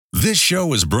This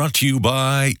show is brought to you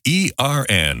by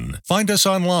ERN. Find us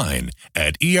online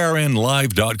at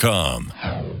ernlive.com.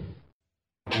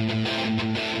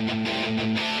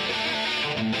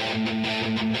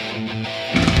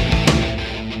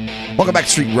 Welcome back to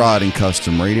Street Rod and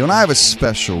Custom Radio, and I have a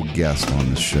special guest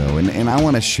on the show, and I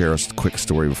want to share a quick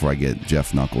story before I get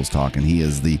Jeff Knuckles talking. He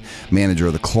is the manager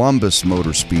of the Columbus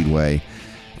Motor Speedway.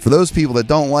 For those people that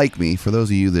don't like me, for those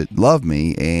of you that love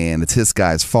me, and it's his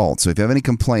guy's fault. So if you have any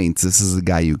complaints, this is the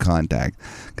guy you contact.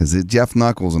 Because Jeff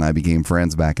Knuckles and I became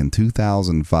friends back in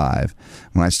 2005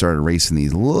 when I started racing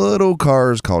these little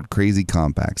cars called Crazy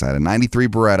Compacts. I had a 93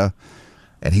 Beretta,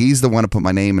 and he's the one who put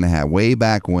my name in a hat way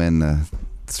back when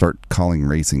start calling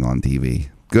racing on TV.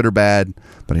 Good or bad,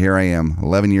 but here I am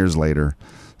 11 years later,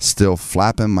 still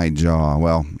flapping my jaw.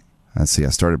 Well, let's see, I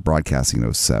started broadcasting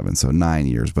in 07, so 9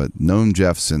 years, but known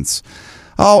Jeff since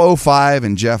 05.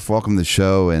 And Jeff, welcome to the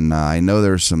show. And I know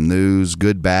there's some news,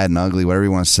 good, bad, and ugly, whatever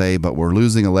you want to say, but we're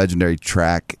losing a legendary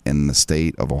track in the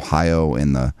state of Ohio,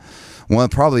 in one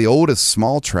of probably the oldest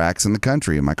small tracks in the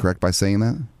country. Am I correct by saying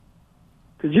that?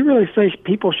 Did you really say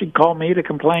people should call me to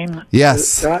complain?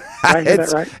 Yes. Did I hear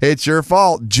that right? It's your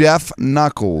fault. Jeff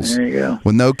Knuckles. There you go.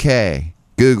 With no K.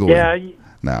 Google yeah, it.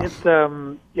 No. It's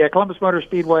Columbus Motor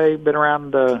Speedway, been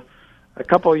around a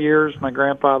couple of years. My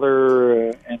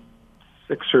grandfather and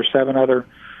 6 or 7 other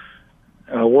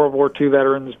World War II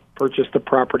veterans purchased the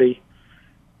property.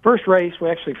 First race, we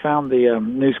actually found the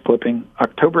news clipping,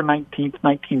 October 19th,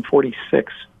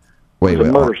 1946. Wait, it was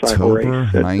a motorcycle October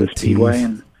race at 19th. the Speedway.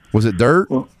 And was it dirt?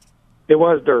 Well, it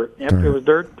was dirt. Yep, dirt. It was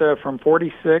dirt from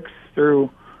 46 through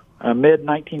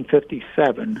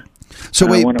mid-1957. So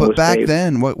wait, but back paved.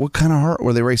 then, what kind of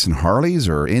were they racing? Harleys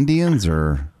or Indians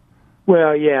or?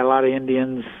 Well, yeah, a lot of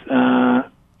Indians. I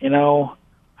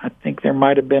think there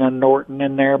might have been a Norton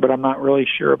in there, but I'm not really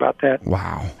sure about that.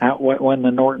 Wow. When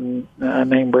the Norton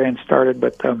name brand started,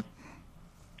 but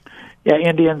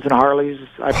Indians and Harleys,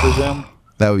 I presume.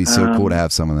 That would be so cool to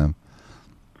have some of them.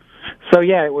 So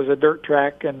yeah, it was a dirt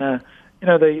track, and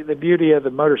the beauty of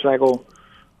the motorcycle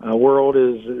world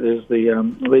is the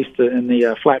at least in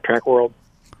the flat track world,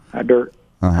 dirt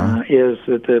is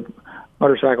that the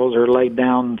motorcycles are laid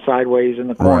down sideways in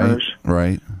the corners,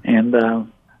 right? And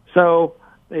so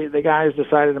the guys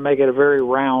decided to make it a very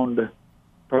round,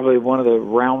 probably one of the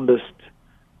roundest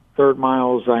third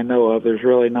miles I know of. There's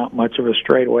really not much of a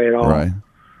straightaway at all, right?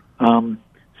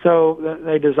 So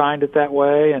they designed it that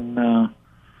way, and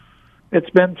it's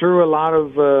been through a lot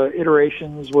of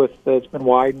iterations. It's been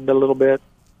widened a little bit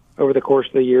over the course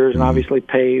of the years, and obviously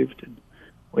paved. And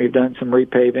we've done some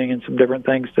repaving and some different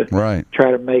things to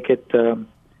try to make it.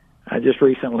 Just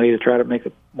recently to try to make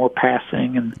it more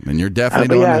passing, and you're definitely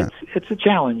doing that. It's a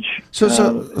challenge. So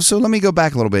let me go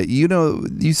back a little bit.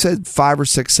 You said 5 or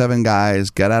 6, 7 guys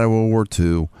got out of World War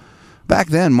II. Back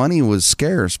then, money was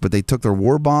scarce, but they took their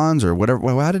war bonds or whatever.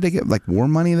 Well, how did they get war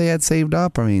money they had saved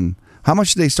up? I mean, how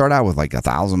much did they start out with? Like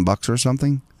 $1,000 or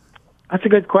something? That's a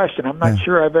good question. I'm not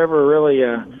sure I've ever really.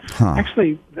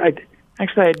 Actually, I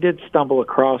did stumble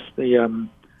across the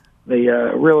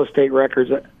real estate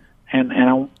records, and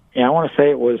I want to say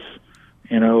it was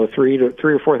 $3,000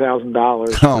 or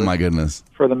 $4,000. Oh my goodness!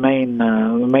 For the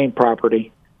main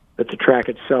property that the track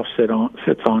itself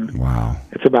sits on. Wow!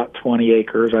 It's about 20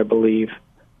 acres, I believe.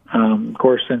 Of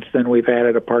course, since then we've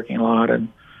added a parking lot and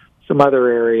some other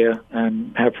area,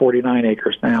 and have 49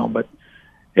 acres now. But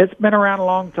it's been around a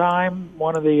long time.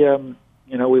 One of the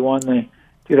we won the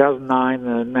 2009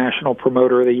 the National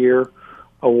Promoter of the Year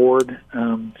award.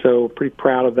 So pretty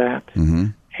proud of that.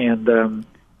 Mm-hmm. And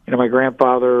my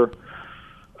grandfather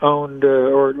owned,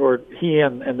 or he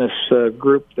and this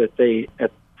group that they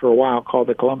for a while called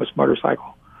the Columbus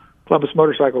Motorcycle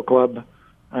Club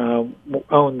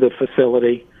owned the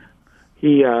facility.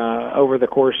 He over the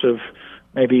course of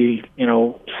maybe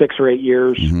 6 or 8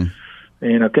 years,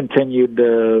 continued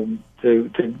to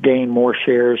gain more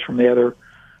shares from the other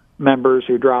members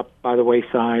who dropped by the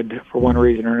wayside for one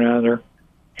reason or another.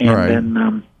 And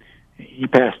then he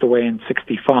passed away in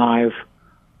 1965,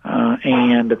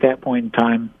 and at that point in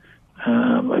time,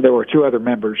 there were 2 other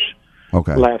members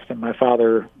left, and my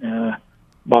father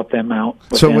bought them out.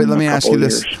 So wait, let me ask you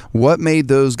this. What made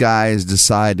those guys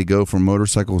decide to go from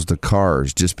motorcycles to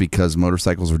cars? Just because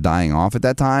motorcycles were dying off at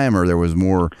that time, or there was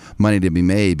more money to be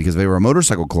made? Because they were a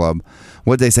motorcycle club.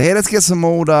 What they say, hey, let's get some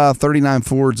old 39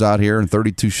 Fords out here and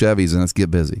 32 Chevys, and let's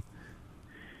get busy.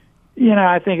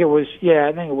 I think it was,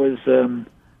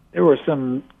 there were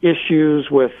some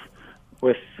issues with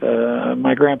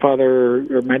my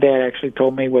grandfather, or my dad actually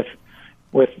told me, with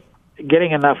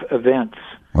getting enough events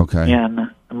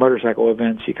in motorcycle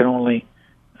events. You can only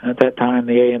At that time,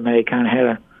 the AMA kind of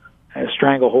had a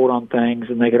stranglehold on things,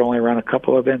 and they could only run a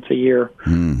couple events a year.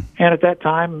 And at that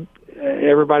time,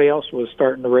 everybody else was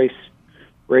starting to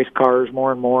race cars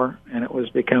more and more, and it was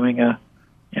becoming a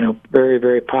very,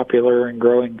 very popular and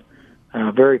growing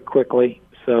very quickly.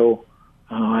 So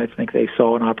I think they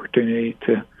saw an opportunity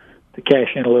to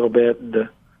cash in a little bit and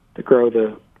to grow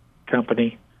the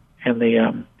company and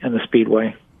the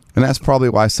speedway. And that's probably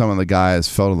why some of the guys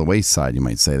fell to the wayside, you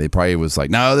might say. They probably was like,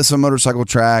 no, this is a motorcycle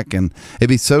track, and it'd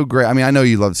be so great. I mean, I know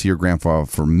you love to see your grandfather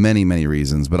for many, many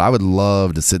reasons, but I would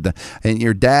love to sit down. And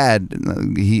your dad,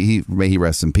 may he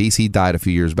rest in peace, he died a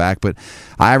few years back, but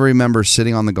I remember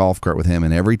sitting on the golf cart with him,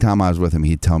 and every time I was with him,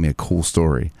 he'd tell me a cool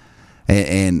story.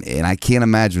 And I can't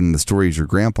imagine the stories your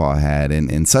grandpa had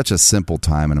in such a simple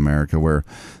time in America where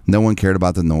no one cared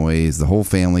about the noise. The whole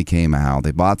family came out.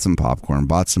 They bought some popcorn,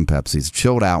 bought some Pepsis,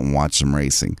 chilled out and watched some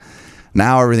racing.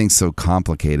 Now everything's so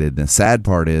complicated. And the sad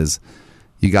part is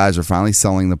you guys are finally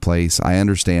selling the place. I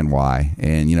understand why.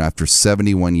 And, after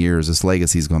 71 years, this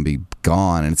legacy is going to be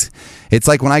gone. And it's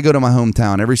like when I go to my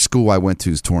hometown, every school I went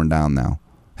to is torn down now.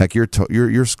 Heck, your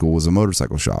school is a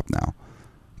motorcycle shop now.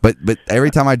 But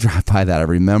every time I drive by that, I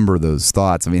remember those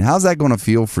thoughts. I mean, how's that going to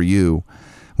feel for you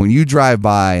when you drive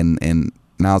by and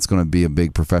now it's going to be a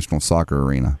big professional soccer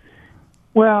arena?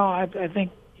 Well, I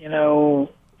think,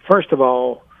 first of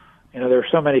all, there are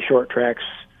so many short tracks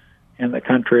in the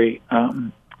country.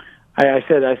 I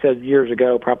said years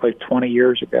ago, probably 20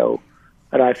 years ago,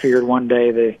 that I figured one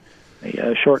day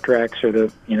the short tracks or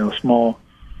the small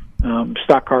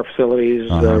stock car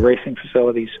facilities, racing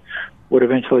facilities, would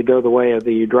eventually go the way of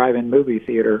the drive-in movie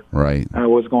theater. Right.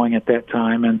 Was going at that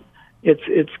time, and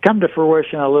it's come to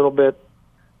fruition a little bit.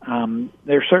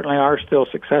 There certainly are still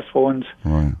successful ones,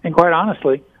 right. And quite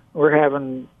honestly, we're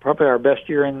having probably our best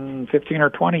year in 15 or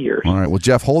 20 years. All right. Well,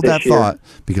 Jeff, hold that thought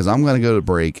because I'm going to go to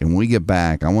break, and when we get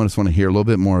back, I just want to hear a little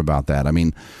bit more about that. I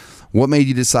mean, what made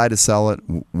you decide to sell it?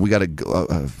 We got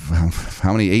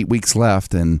how many 8 weeks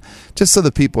left, and just so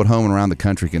the people at home and around the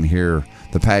country can hear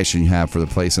the passion you have for the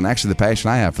place, and actually the passion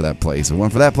I have for that place. If it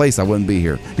weren't for that place, I wouldn't be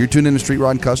here. You're tuned in to Street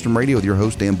Rod and Custom Radio with your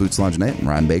host Dan Boots Longinette and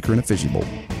Ryan Baker in a fishing bowl.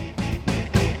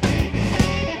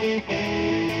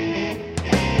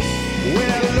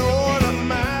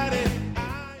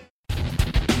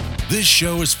 This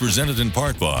show is presented in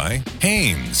part by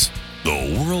Haynes,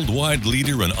 the worldwide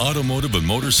leader in automotive and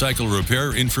motorcycle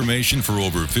repair information for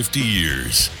over 50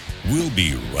 years. We'll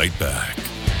be right back.